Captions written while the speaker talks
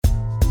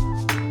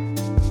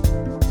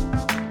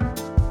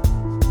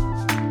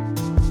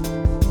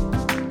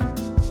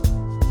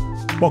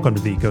Welcome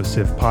to the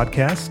EcoCiv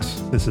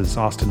podcast. This is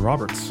Austin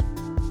Roberts.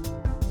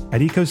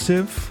 At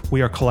EcoCiv,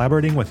 we are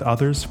collaborating with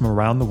others from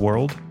around the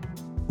world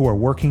who are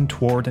working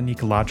toward an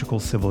ecological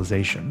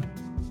civilization.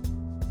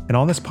 And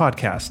on this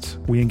podcast,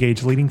 we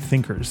engage leading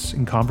thinkers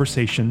in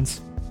conversations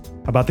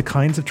about the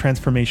kinds of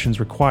transformations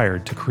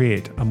required to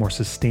create a more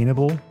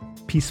sustainable,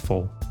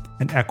 peaceful,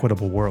 and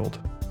equitable world.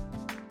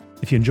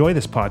 If you enjoy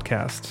this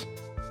podcast,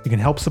 you can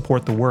help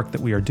support the work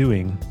that we are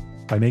doing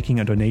by making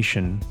a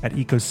donation at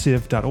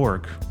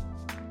ecociv.org.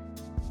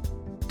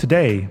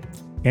 Today,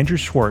 Andrew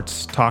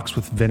Schwartz talks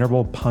with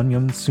Venerable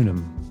Pomnyun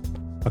Sunim,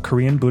 a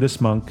Korean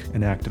Buddhist monk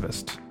and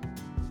activist.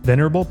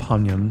 Venerable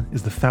Pomnyun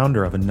is the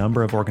founder of a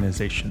number of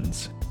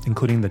organizations,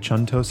 including the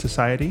Jungto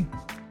Society,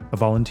 a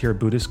volunteer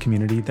Buddhist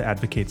community that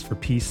advocates for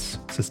peace,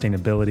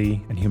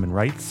 sustainability, and human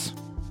rights,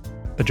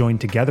 the Join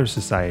Together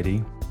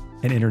Society,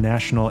 an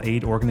international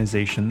aid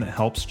organization that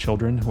helps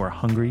children who are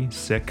hungry,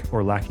 sick,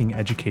 or lacking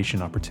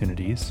education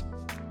opportunities,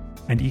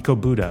 and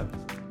Eco-Buddha,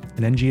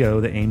 an NGO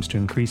that aims to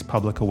increase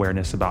public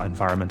awareness about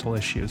environmental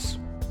issues.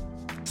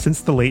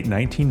 Since the late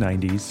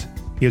 1990s,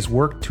 he has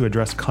worked to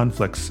address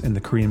conflicts in the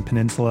Korean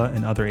Peninsula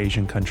and other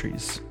Asian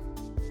countries.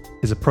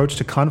 His approach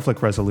to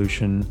conflict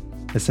resolution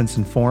has since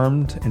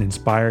informed and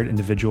inspired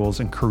individuals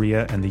in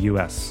Korea and the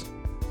US,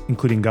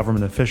 including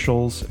government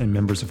officials and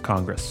members of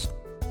Congress.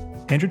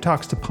 Andrew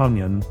talks to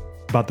Pomnyun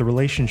about the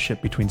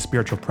relationship between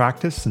spiritual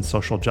practice and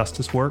social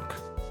justice work,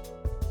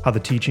 how the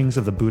teachings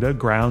of the Buddha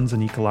grounds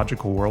an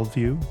ecological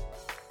worldview,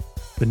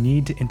 the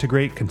need to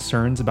integrate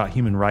concerns about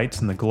human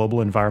rights in the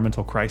global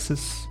environmental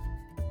crisis,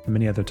 and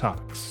many other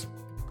topics.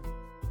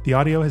 The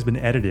audio has been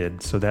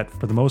edited so that,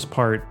 for the most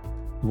part,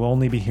 you will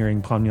only be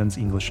hearing Pomnyun's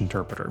English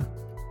interpreter.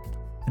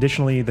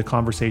 Additionally, the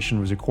conversation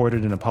was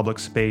recorded in a public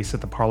space at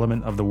the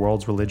Parliament of the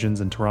World's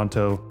Religions in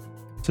Toronto,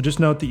 so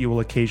just note that you will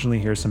occasionally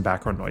hear some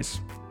background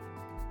noise.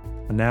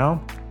 And now,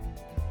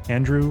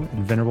 Andrew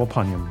and Venerable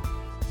Pomnyun.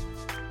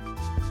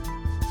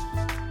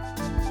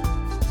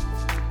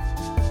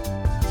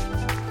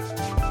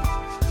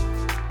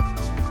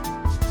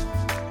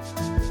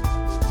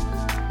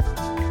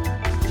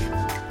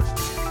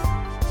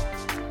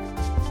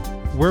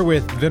 We're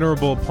with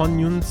Venerable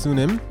Pomnyun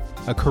Sunim,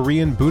 a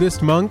Korean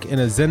Buddhist monk and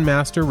a Zen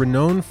master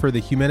renowned for the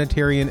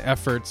humanitarian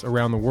efforts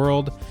around the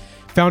world,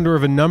 founder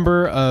of a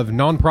number of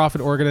nonprofit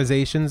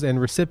organizations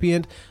and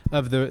recipient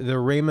of the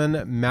Raymond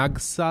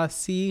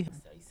Magsaysay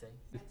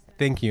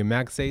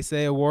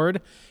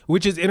Award,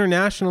 which is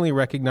internationally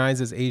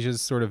recognized as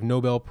Asia's sort of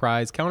Nobel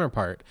Prize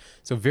counterpart.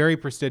 So very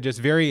prestigious,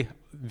 very,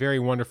 very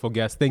wonderful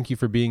guest. Thank you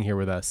for being here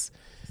with us.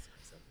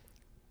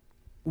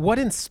 What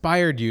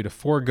inspired you to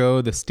forego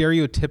the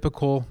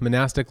stereotypical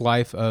monastic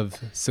life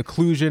of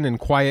seclusion and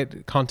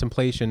quiet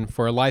contemplation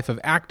for a life of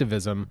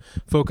activism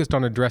focused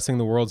on addressing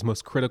the world's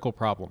most critical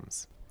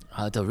problems?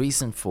 The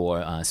reason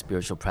for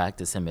spiritual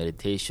practice and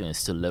meditation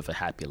is to live a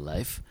happy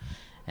life.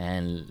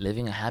 And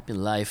living a happy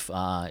life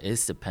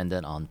is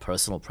dependent on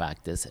personal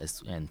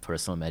practice and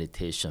personal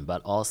meditation,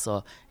 but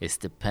also it's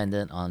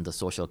dependent on the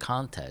social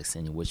context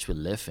in which we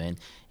live in,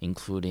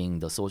 including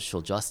the social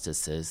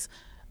justices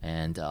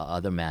and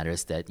other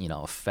matters that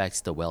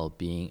affects the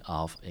well-being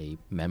of a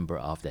member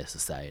of that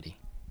society.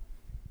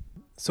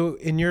 So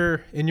in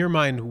your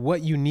mind,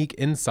 what unique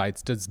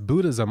insights does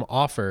Buddhism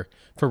offer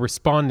for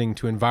responding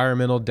to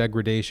environmental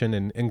degradation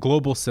and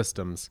global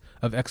systems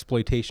of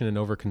exploitation and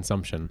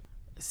overconsumption?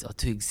 So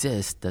to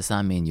exist does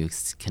not mean you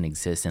can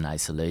exist in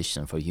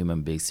isolation. For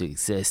human beings to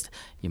exist,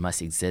 you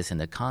must exist in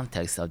the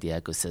context of the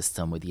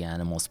ecosystem with the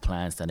animals,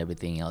 plants, and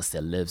everything else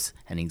that lives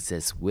and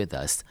exists with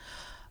us.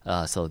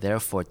 So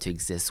therefore, to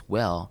exist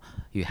well,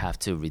 you have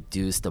to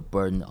reduce the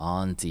burden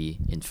on the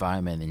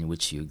environment in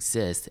which you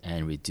exist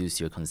and reduce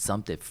your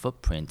consumptive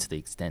footprint to the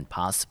extent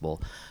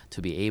possible to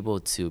be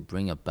able to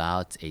bring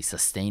about a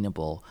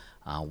sustainable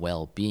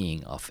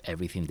well-being of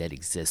everything that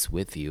exists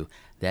with you.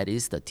 That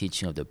is the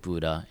teaching of the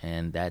Buddha,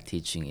 and that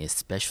teaching is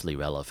especially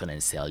relevant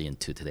and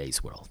salient to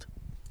today's world.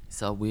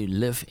 So we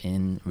live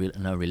in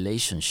a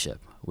relationship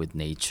with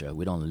nature.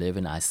 We don't live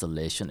in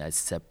isolation as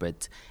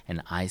separate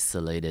and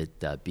isolated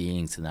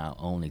beings in our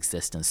own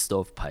existence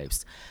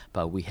stovepipes,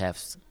 but we have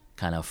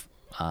kind of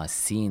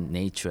seen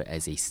nature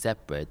as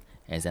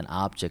as an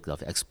object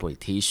of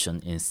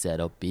exploitation instead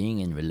of being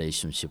in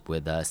relationship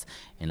with us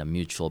in a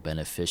mutual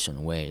beneficent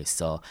way.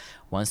 So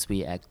once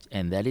we act,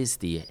 and that is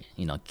the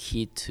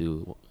key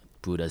to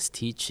Buddha's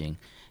teaching,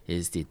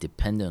 is the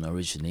dependent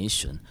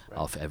origination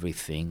of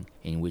everything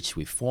in which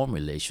we form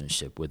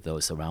relationship with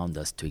those around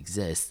us to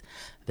exist.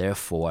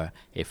 Therefore,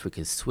 if we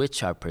can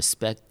switch our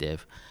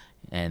perspective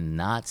and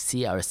not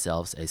see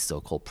ourselves as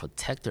so-called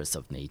protectors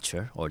of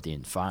nature or the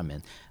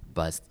environment,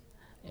 but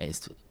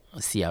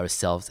see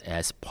ourselves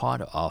as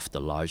part of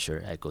the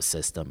larger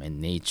ecosystem and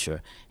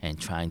nature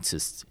and trying to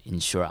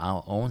ensure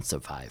our own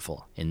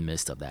survival in the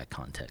midst of that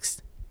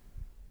context.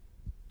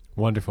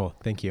 Wonderful.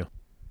 Thank you.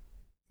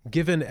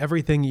 Given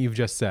everything you've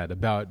just said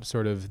about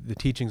sort of the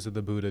teachings of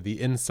the Buddha, the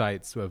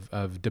insights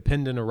of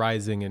dependent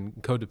arising and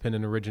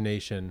codependent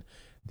origination,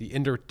 the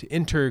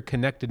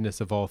interconnectedness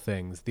of all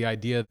things, the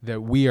idea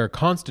that we are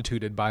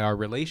constituted by our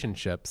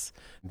relationships,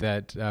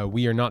 that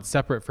we are not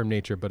separate from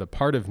nature but a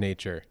part of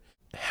nature.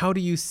 How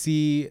do you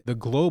see the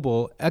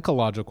global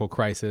ecological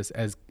crisis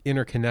as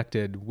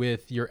interconnected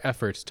with your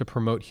efforts to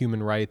promote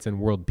human rights and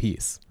world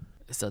peace?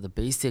 So the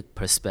basic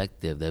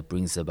perspective that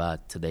brings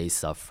about today's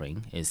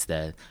suffering is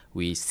that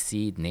we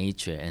see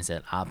nature as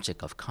an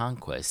object of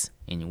conquest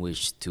in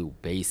which to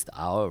base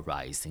our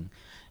rising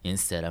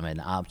instead of an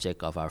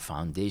object of our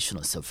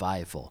foundational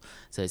survival.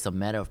 So it's a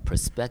matter of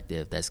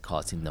perspective that's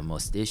causing the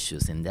most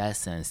issues. In that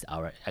sense,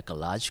 our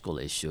ecological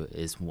issue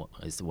is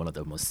one of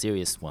the most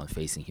serious ones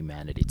facing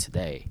humanity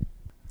today.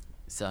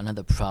 So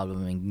another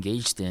problem I'm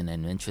engaged in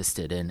and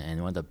interested in, and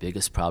one of the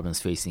biggest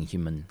problems facing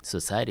human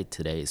society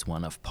today, is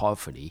one of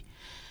poverty.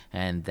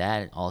 And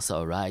that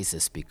also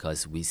arises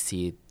because we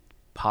see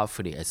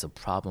poverty as a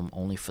problem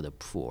only for the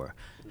poor,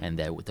 and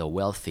that the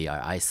wealthy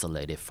are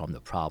isolated from the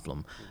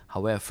problem.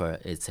 However,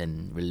 it's a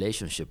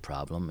relationship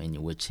problem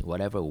in which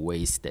whatever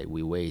waste that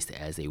we waste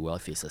as a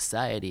wealthy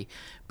society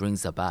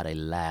brings about a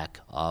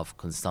lack of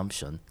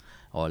consumption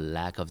or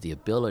lack of the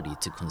ability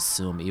to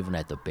consume even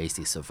at the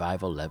basic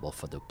survival level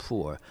for the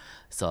poor.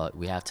 So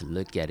we have to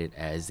look at it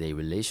as a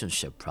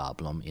relationship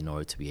problem in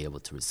order to be able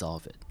to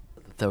resolve it.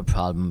 The third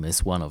problem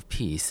is one of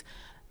peace.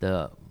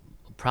 The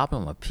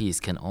problem of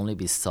peace can only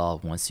be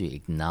solved once you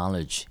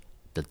acknowledge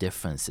the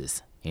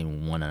differences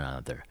in one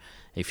another.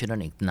 If you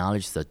don't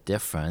acknowledge the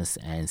difference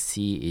and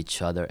see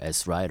each other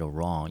as right or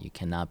wrong, you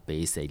cannot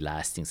base a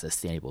lasting,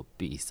 sustainable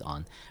peace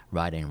on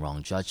right and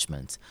wrong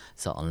judgments.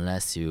 So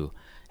unless you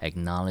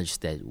acknowledge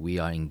that we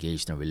are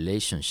engaged in a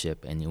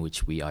relationship and in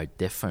which we are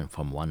different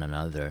from one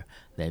another,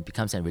 then it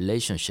becomes a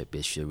relationship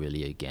issue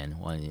really again,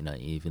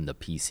 even the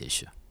peace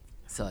issue.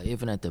 So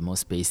even at the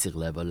most basic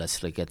level,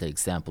 let's look at the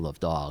example of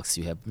dogs.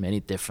 You have many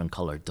different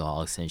colored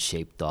dogs and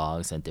shaped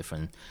dogs and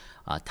different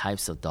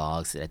types of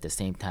dogs. At the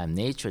same time,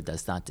 nature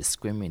does not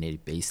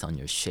discriminate based on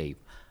your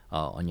shape,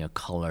 on your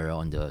color,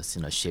 on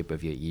the shape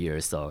of your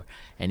ears or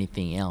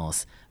anything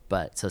else.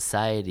 But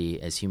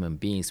society, as human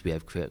beings, we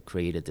have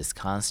created this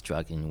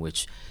construct in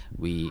which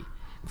we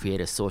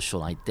create a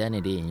social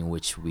identity in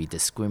which we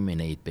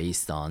discriminate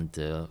based on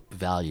the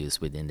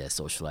values within that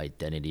social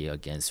identity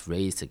against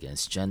race,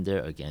 against gender,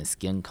 against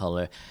skin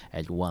color,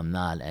 and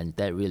whatnot. And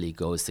that really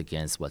goes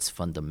against what's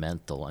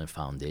fundamental and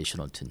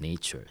foundational to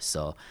nature.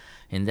 So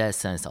in that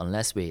sense,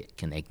 unless we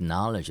can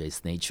acknowledge,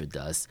 as nature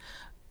does,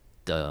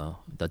 the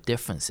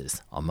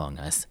differences among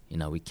us,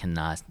 we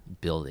cannot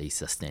build a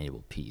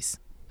sustainable peace.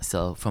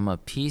 So from a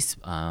peace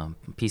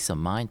of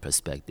mind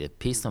perspective,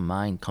 peace of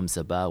mind comes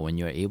about when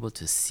you're able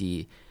to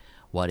see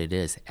what it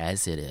is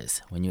as it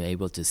is, when you're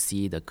able to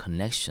see the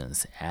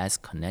connections as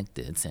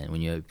connected, and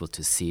when you're able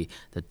to see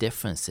the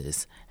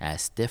differences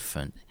as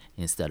different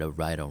instead of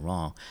right or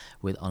wrong.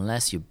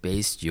 Unless you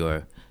base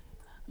your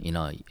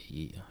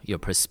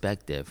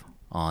perspective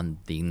on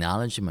the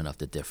acknowledgement of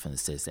the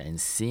differences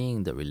and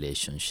seeing the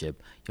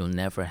relationship, you'll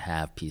never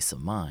have peace of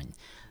mind.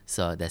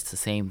 So that's the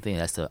same thing.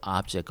 That's the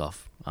object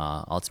of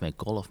ultimate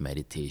goal of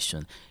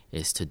meditation,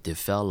 is to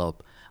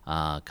develop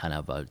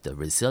the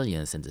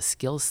resilience and the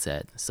skill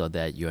set so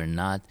that you're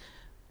not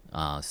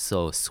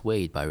so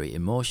swayed by your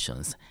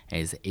emotions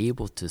and is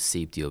able to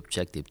see the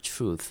objective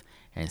truth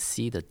and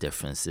see the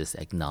differences,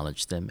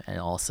 acknowledge them, and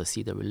also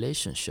see the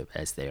relationship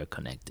as they are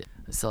connected.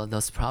 So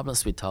those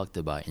problems we talked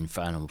about,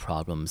 environmental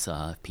problems,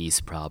 peace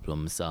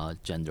problems,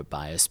 gender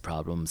bias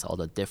problems, all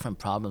the different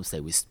problems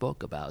that we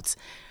spoke about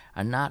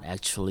are not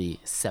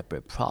actually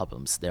separate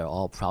problems. They're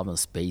all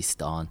problems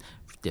based on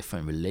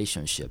different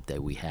relationship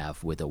that we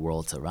have with the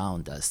world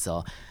around us.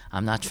 So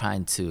I'm not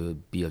trying to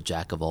be a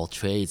jack of all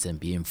trades and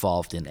be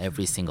involved in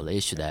every single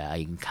issue that I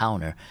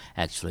encounter.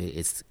 Actually,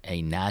 it's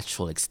a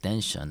natural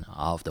extension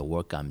of the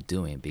work I'm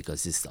doing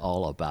because it's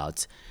all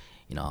about,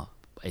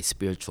 a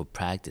spiritual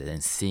practice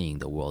and seeing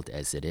the world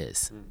as it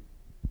is.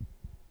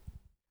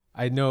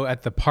 I know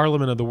at the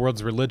Parliament of the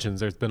World's Religions,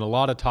 there's been a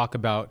lot of talk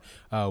about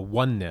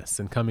oneness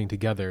and coming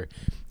together.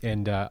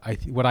 And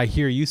what I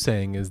hear you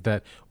saying is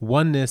that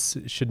oneness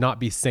should not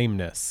be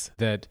sameness,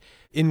 that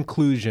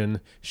inclusion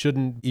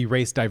shouldn't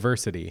erase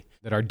diversity,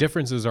 that our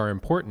differences are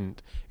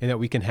important, and that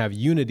we can have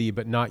unity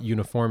but not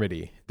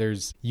uniformity.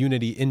 There's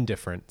unity in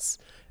difference.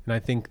 And I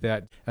think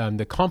that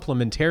the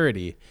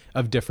complementarity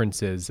of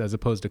differences as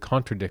opposed to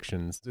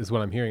contradictions is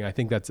what I'm hearing. I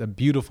think that's a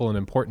beautiful and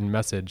important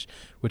message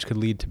which could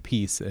lead to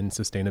peace and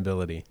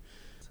sustainability.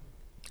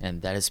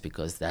 And that is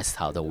because that's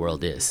how the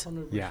world is.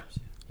 Yeah.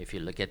 If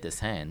you look at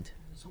this hand,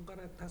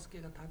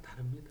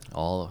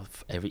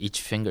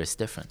 each finger is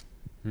different.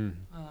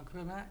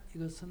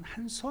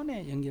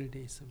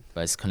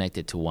 But it's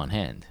connected to one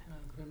hand.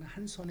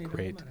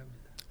 Great.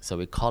 So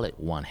we call it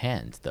one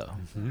hand, though.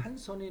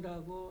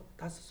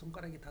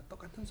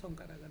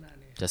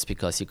 Just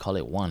because you call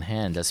it one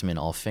hand doesn't mean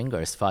all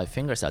 5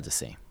 fingers are the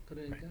same.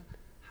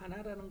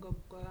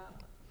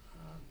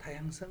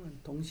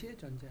 다양성은 동시에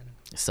존재하는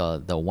거예요. So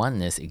the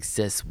oneness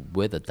exists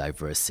with the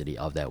diversity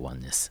of that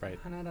oneness. Right.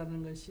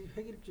 하나라는 것이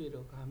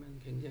획일주의로 가면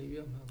굉장히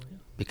위험하고요.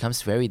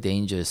 Becomes very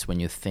dangerous when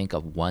you think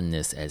of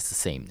oneness as the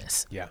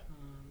sameness. Yeah.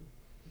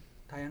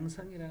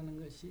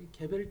 다양성이라는 것이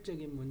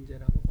개별적인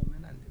문제라고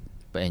보면 안 됩니다.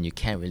 And you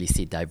can't really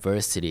see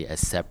diversity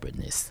as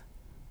separateness.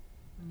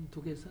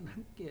 두 개선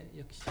함께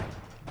역시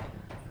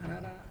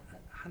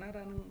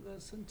하나라는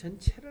것은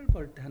전체를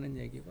볼 때 하는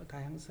얘기고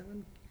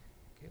다양성은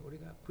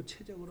우리가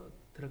구체적으로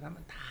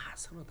들어가면 다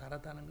서로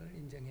다르다는 걸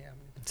인정해야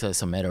합니다. So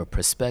it's a matter of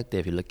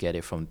perspective. You look at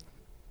it from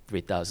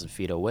 3,000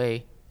 feet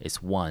away,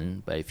 it's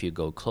one, but if you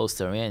go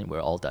closer in,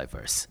 we're all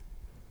diverse.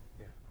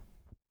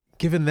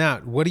 Given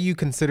that, what do you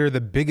consider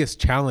the biggest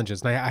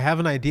challenges? And I have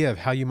an idea of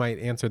how you might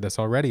answer this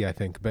already, I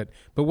think, but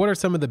what are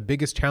some of the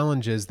biggest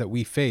challenges that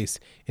we face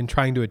in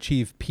trying to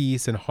achieve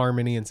peace and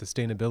harmony and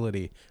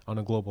sustainability on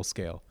a global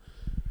scale?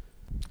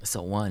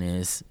 So one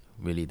is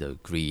really the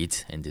greed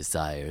and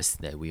desires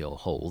that we all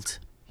hold,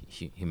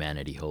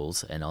 humanity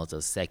holds. And also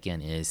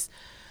second is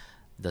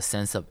the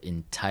sense of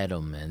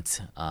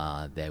entitlement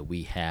that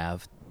we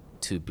have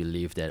to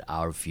believe that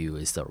our view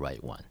is the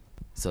right one.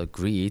 So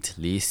greed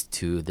leads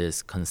to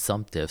this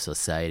consumptive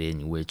society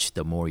in which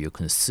the more you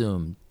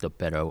consume, the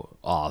better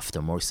off,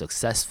 the more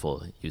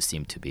successful you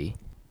seem to be.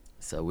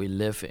 So we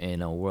live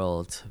in a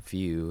world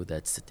view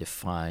that's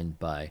defined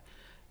by,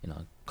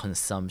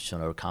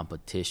 consumption or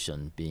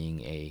competition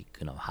being a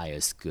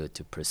highest good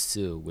to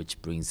pursue,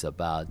 which brings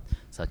about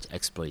such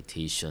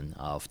exploitation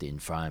of the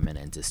environment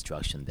and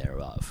destruction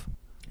thereof.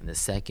 And the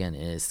second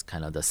is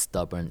kind of the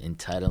stubborn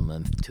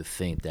entitlement to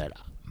think that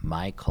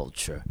my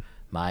culture,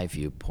 my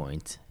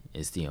viewpoint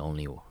is the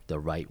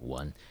right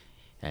one.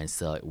 And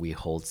so we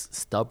hold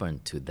stubborn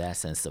to that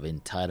sense of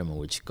entitlement,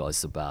 which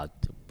brings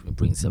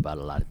about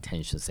a lot of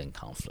tensions and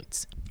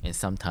conflicts. And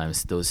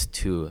sometimes those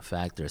two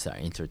factors are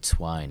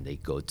intertwined, they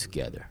go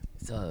together.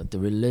 So the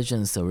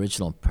religion's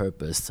original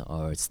purpose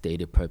or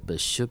stated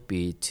purpose should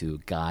be to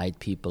guide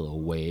people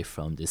away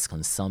from this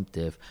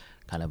consumptive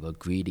kind of a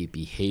greedy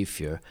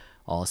behavior,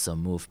 also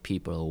move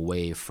people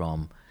away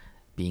from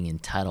being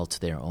entitled to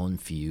their own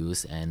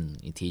views and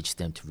teach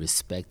them to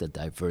respect the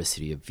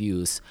diversity of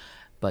views.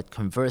 But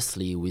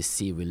conversely, we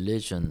see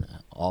religion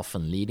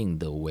often leading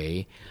the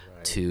way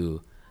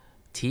to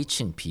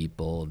teaching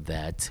people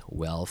that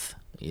wealth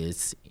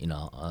is,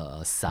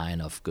 a sign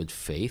of good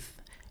faith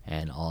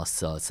and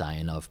also a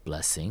sign of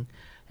blessing,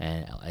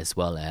 and as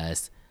well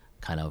as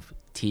kind of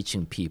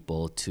teaching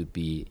people to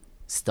be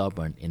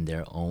stubborn in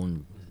their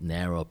own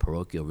narrow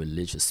parochial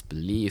religious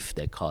belief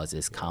that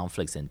causes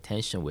conflicts and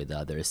tension with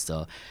others.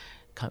 So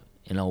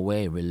in a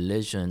way,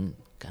 religion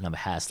kind of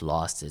has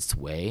lost its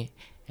way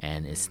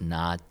and is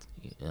not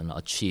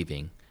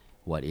achieving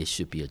what it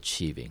should be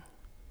achieving.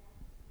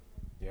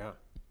 Yeah.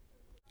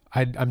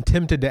 I'm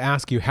tempted to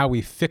ask you how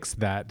we fix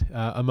that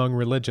among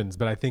religions,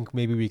 but I think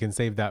maybe we can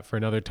save that for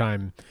another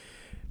time.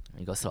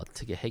 이것을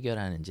어떻게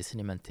해결하는지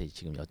스님한테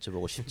지금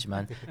여쭤보고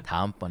싶지만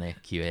다음번에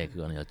기회에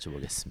그거는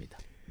여쭤보겠습니다.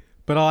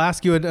 But I'll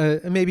ask you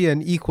maybe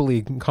an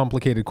equally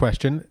complicated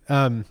question.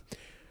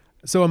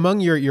 So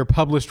among your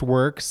published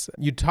works,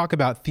 you talk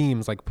about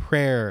themes like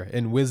prayer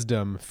and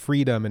wisdom,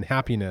 freedom and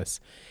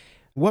happiness.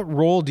 What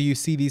role do you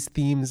see these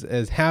themes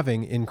as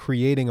having in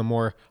creating a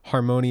more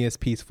harmonious,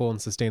 peaceful, and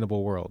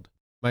sustainable world?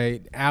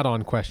 My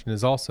add-on question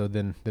is also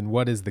then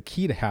what is the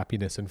key to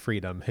happiness and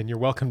freedom? And you're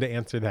welcome to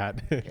answer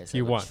that if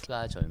you want.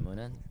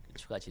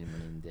 추가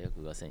질문인데요.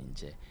 그것은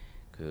이제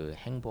그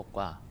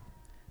행복과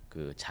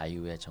그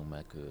자유의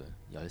정말 그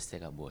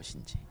열쇠가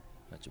무엇인지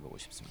여쭤보고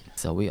싶습니다.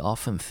 So we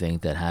often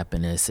think that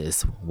happiness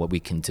is what we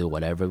can do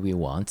whatever we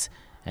want,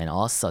 and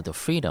also the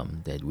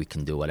freedom that we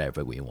can do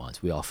whatever we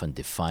want. We often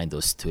define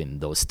those two in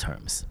those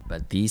terms.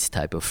 But these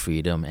type of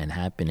freedom and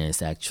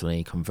happiness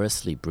actually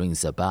conversely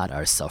brings about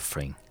our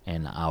suffering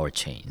and our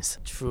chains.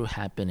 True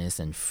happiness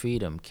and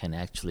freedom can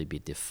actually be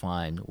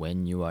defined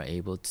when you are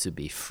able to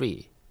be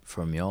free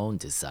from your own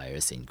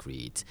desires and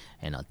greed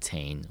and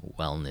attain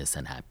wellness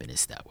and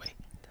happiness that way.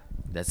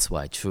 That's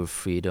why true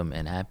freedom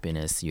and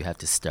happiness, you have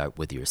to start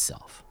with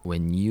yourself.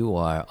 When you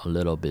are a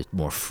little bit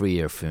more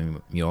freer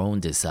from your own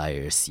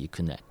desires, you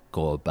can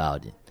go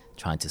about it,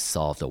 trying to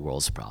solve the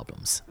world's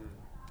problems.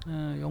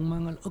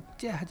 욕망을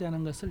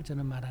억제하자는 것을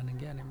저는 말하는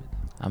게 아닙니다.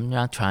 I'm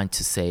not trying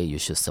to say you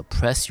should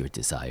suppress your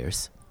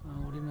desires.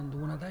 우리는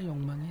누구나 다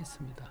욕망이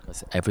있습니다.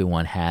 Because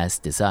everyone has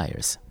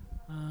desires.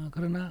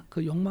 그러나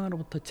그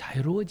욕망으로부터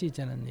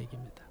자유로워지자는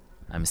얘기입니다.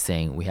 I'm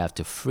saying we have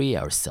to free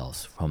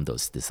ourselves from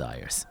those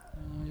desires.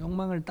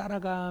 욕망을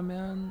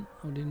따라가면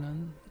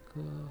우리는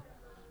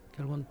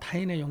결국은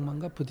타인의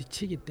욕망과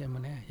부딪히기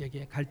때문에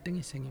여기에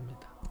갈등이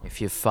생깁니다.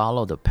 If you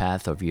follow the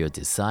path of your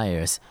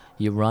desires,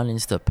 you run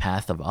into the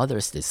path of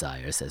others'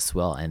 desires as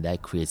well, and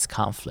that creates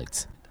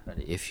conflicts. But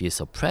if you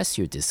suppress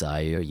your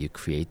desire, you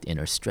create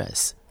inner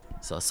stress.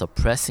 So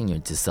suppressing your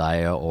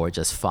desire or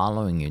just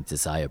following your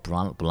desire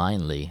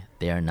blindly,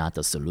 they are not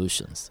the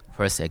solutions.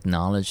 First,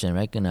 acknowledge and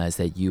recognize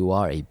that you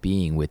are a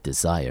being with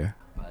desire.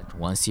 But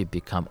once you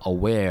become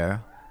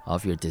aware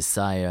of your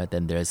desire,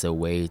 then there's a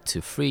way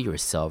to free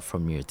yourself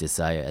from your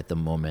desire at the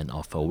moment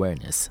of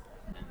awareness.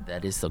 And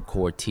that is the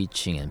core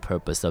teaching and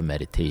purpose of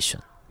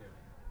meditation.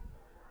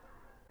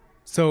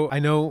 So I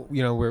know,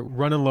 we're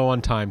running low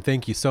on time.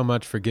 Thank you so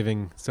much for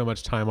giving so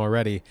much time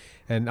already.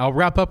 And I'll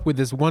wrap up with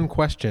this one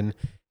question.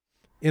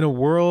 In a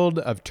world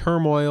of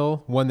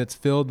turmoil, one that's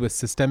filled with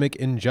systemic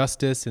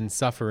injustice and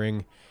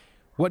suffering,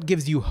 what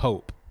gives you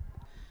hope?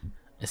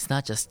 It's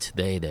not just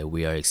today that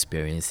we are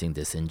experiencing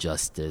this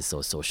injustice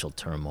or social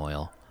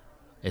turmoil.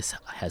 It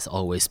has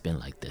always been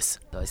like this.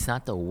 So it's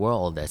not the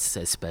world that's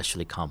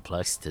especially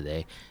complex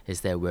today.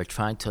 It's that we're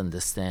trying to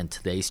understand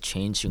today's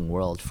changing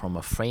world from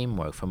a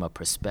framework, from a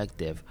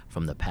perspective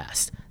from the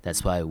past.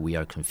 That's why we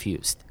are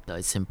confused. So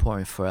it's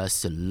important for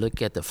us to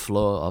look at the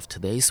flow of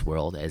today's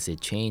world as it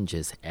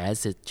changes,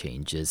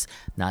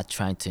 not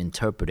trying to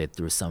interpret it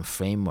through some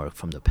framework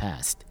from the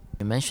past.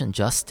 You mentioned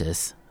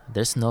justice.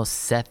 There's no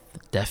set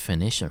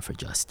definition for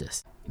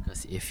justice.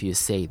 Because if you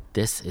say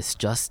this is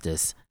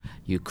justice,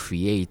 you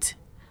create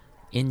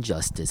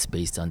injustice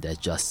based on that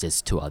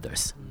justice to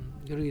others.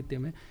 그렇기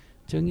때문에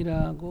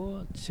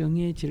정의라고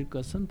정해진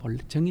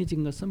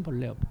것은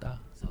본래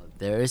없다. So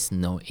there is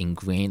no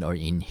ingrained or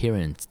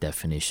inherent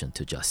definition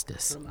to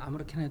justice. 그럼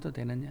아무렇게나 해도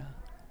되느냐?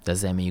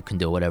 Does that mean you can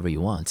do whatever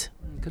you want?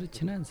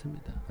 그렇지는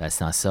않습니다. That's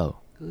not so.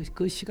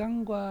 그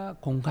시간과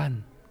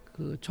공간,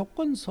 그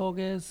조건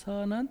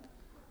속에서는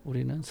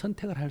우리는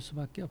선택을 할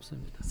수밖에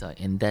없습니다. So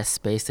in that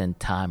space and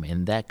time,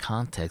 in that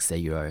context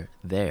that you are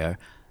there,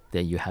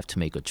 then you have to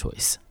make a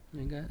choice.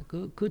 그러니까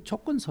그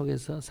조건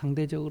속에서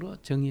상대적으로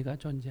정의가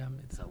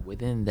존재합니다. So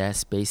within that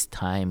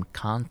space-time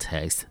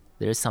context,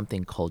 there is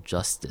something called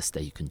justice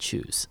that you can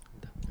choose.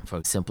 For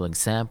a simple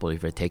example,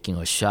 if you're taking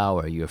a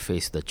shower, you're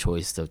faced with the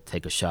choice to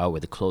take a shower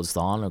with the clothes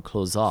on or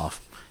clothes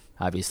off.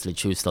 Obviously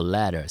choose the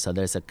latter. So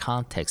there's a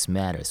context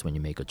matters when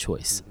you make a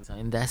choice. So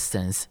in that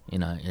sense,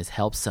 it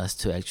helps us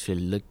to actually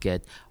look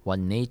at what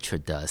nature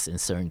does in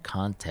certain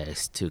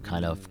contexts to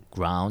kind of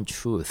ground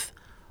truth,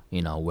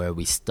 where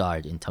we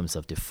start in terms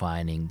of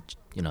defining,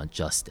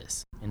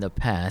 justice. In the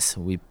past,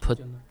 we put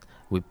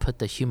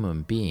the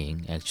human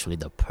being, actually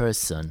the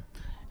person,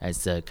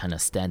 as a kind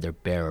of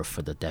standard bearer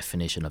for the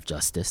definition of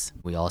justice.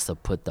 We also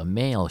put the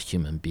male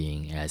human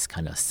being as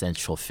kind of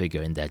central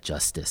figure in that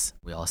justice.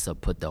 We also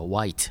put the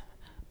white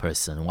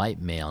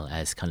male,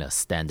 as kind of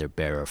standard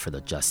bearer for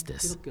the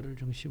justice.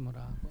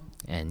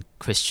 And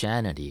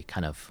Christianity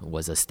kind of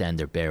was a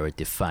standard bearer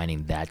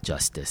defining that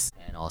justice,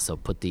 and also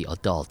put the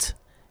adult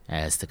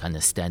as the kind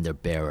of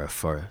standard bearer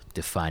for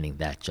defining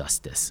that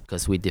justice.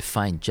 Because we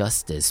define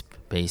justice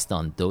based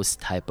on those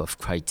type of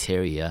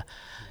criteria,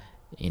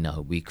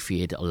 we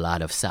create a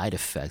lot of side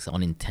effects,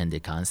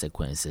 unintended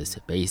consequences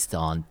based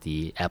on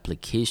the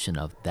application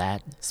of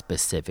that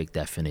specific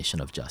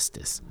definition of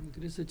justice.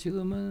 그래서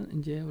지금은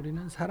이제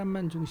우리는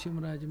사람만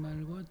중심으로 하지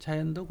말고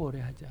자연도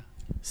고려하자.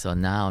 So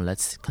now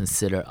let's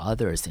consider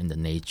others in the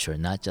nature,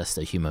 not just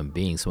the human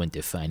beings when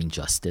defining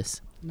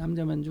justice.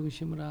 남자만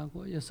중심으로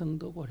하고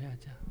여성도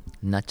고려하자.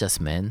 Not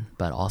just men,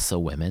 but also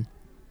women.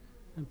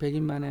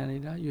 백인만이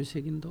아니라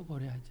유색인도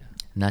고려하자.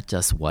 Not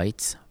just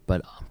whites,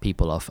 but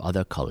people of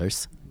other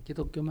colors.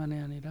 기독교만이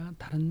아니라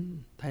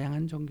다른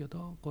다양한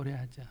종교도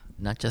고려하자.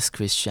 Not just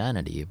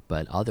Christianity,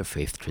 but other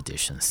faith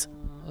traditions.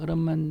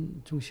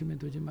 어른만 중심에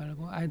두지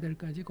말고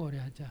아이들까지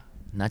고려하자.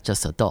 Not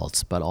just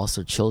adults, but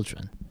also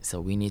children.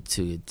 So we need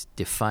to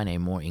define a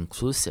more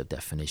inclusive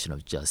definition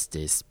of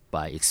justice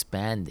by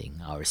expanding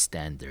our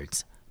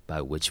standards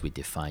by which we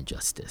define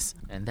justice.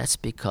 And that's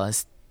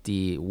because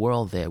the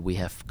world that we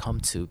have come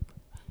to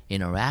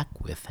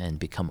interact with and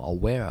become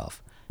aware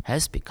of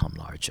has become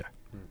larger.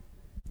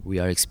 We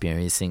are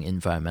experiencing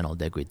environmental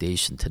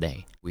degradation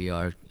today. We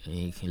are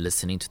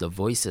listening to the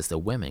voices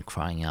of women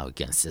crying out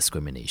against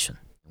discrimination.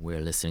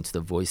 We're listening to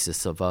the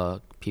voices of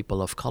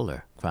people of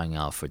color crying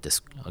out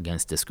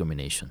against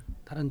discrimination.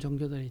 다른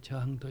종교들의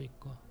저항도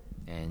있고.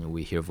 And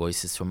we hear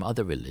voices from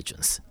other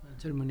religions.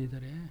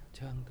 젊은이들의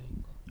저항도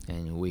있고.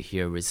 And we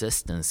hear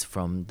resistance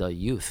from the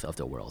youth of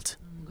the world.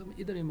 그럼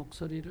이들의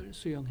목소리를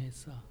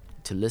수용해서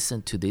To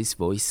listen to these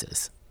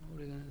voices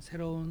우리가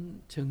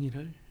새로운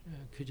정의를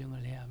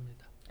규정을 해야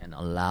합니다. and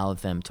allow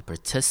them to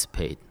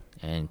participate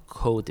and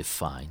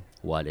co-define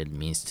what it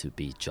means to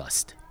be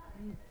just.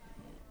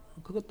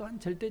 그것 또한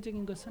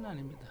절대적인 것은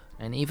아닙니다.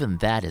 And even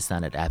that is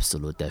not an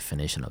absolute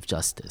definition of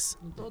justice.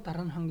 또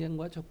다른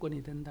환경과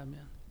조건이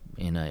된다면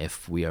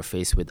If we are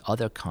faced with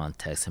other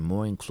contexts and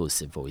more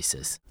inclusive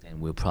voices, then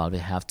we'll probably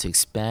have to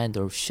expand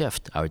or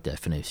shift our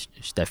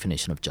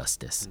definition of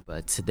justice.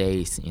 But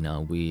today,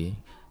 we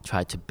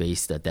try to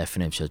base the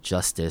definition of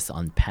justice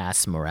on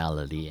past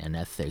morality and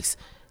ethics.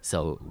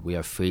 So we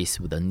are faced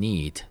with a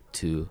need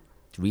to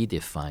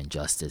redefine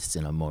justice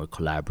in a more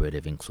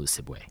collaborative,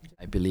 inclusive way.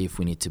 I believe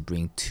we need to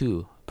bring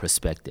two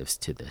perspectives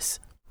to this.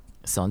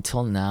 So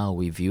until now,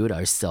 we viewed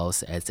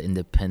ourselves as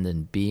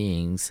independent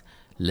beings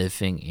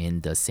living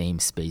in the same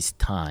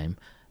space-time,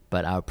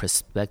 but our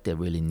perspective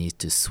really needs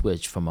to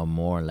switch from a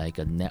more like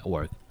a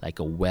network, like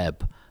a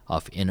web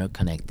of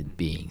interconnected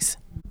beings.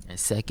 And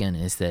second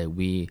is that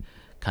we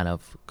kind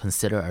of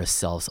consider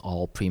ourselves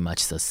all pretty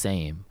much the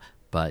same,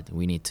 but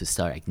we need to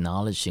start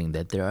acknowledging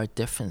that there are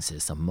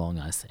differences among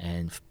us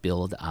and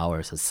build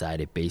our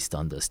society based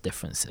on those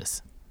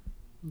differences.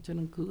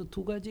 저는 그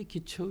두 가지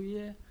기초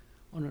위에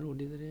오늘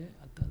우리들의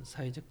어떤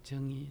사회적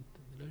정의를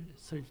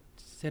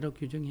새로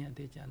규정해야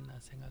되지 않나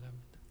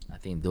생각합니다. I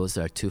think those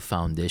are two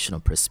foundational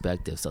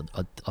perspectives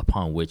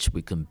upon which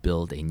we can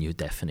build a new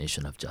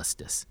definition of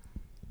justice.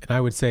 And I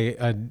would say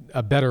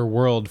a better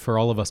world for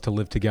all of us to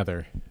live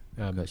together.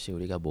 그것이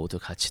우리가 모두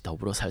같이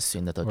더불어 살 수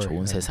있는 더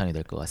좋은 세상이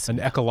될 것 An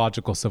같습니다.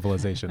 ecological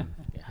civilization.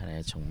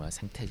 하나의 정말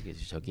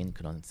생태계적인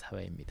그런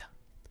사회입니다.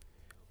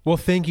 Well,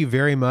 thank you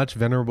very much,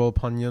 Venerable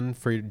Pomnyun,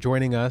 for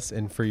joining us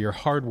and for your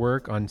hard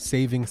work on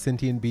saving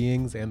sentient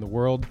beings and the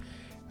world,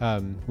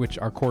 which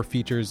are core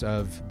features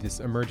of this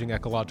emerging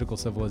ecological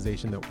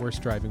civilization that we're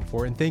striving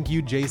for. And thank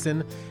you,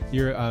 Jason.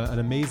 You're an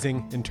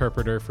amazing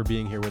interpreter for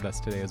being here with us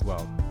today as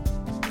well.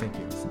 Thank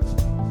you.